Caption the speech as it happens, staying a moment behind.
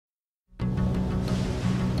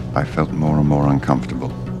I felt more and more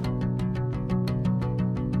uncomfortable.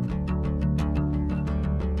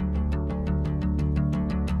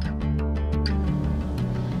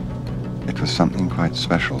 It was something quite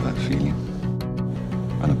special, that feeling.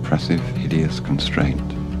 An oppressive, hideous constraint.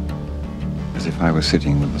 As if I were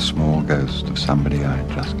sitting with the small ghost of somebody I had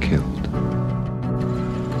just killed.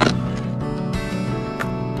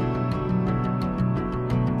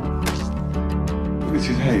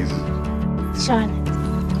 Mrs. Hayes. Charlotte.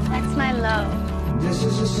 That's my love. This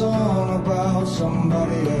is a song about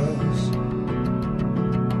somebody else.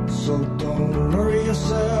 So don't worry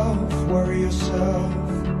yourself, worry yourself.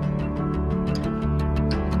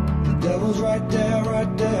 The devil's right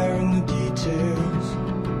there in the details.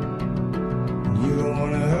 And you don't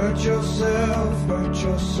wanna hurt yourself, hurt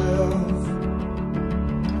yourself.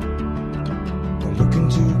 By looking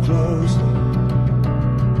too closely.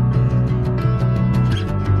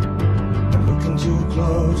 Too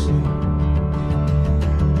closely.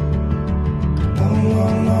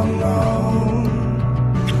 No.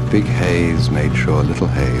 Big Hayes made sure Little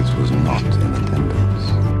Hayes was not in attendance.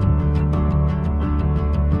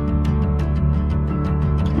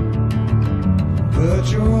 Put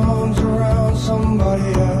your arms around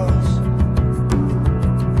somebody else.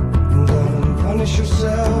 And don't punish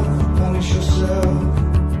yourself, punish yourself.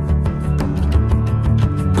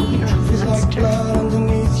 Feels like blood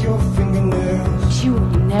underneath your fingernails. You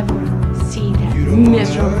will never see that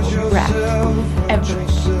miserable rat ever.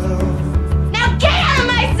 Now get out of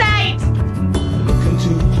my sight! Looking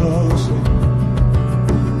too closely.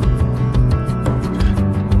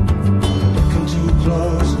 Looking too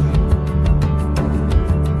closely.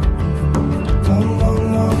 No.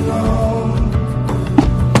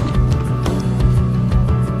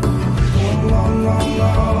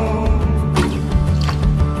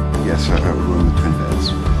 Yes, I have a room with twin beds.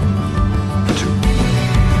 For two.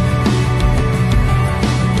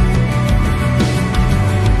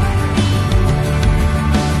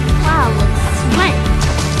 Wow, looks sweet.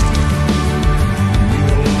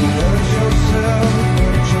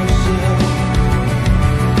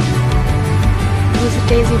 I was a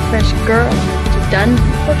Daisy Fresh girl. I could have done.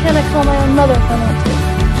 What can I call my own mother if I want to?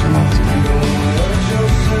 It's your mother's name.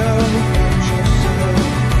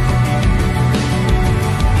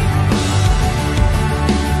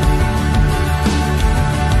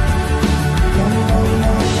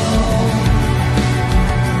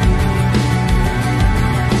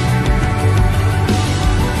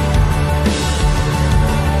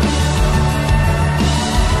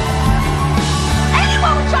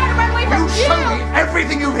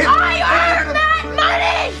 Everything you hit! I earned that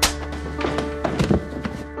money!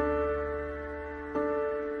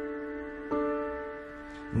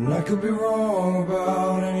 And I could be wrong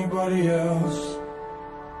about anybody else.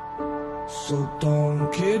 So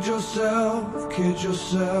don't kid yourself, kid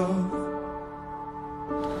yourself.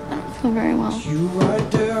 I don't feel very well. You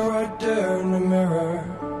right there in the mirror.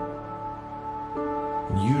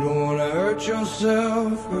 And you don't wanna hurt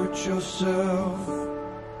yourself, hurt yourself.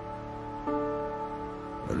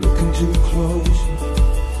 Looking too close.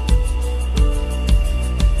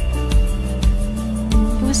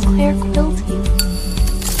 It was Claire quilting.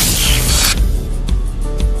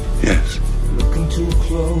 Yes. Looking too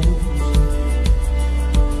close.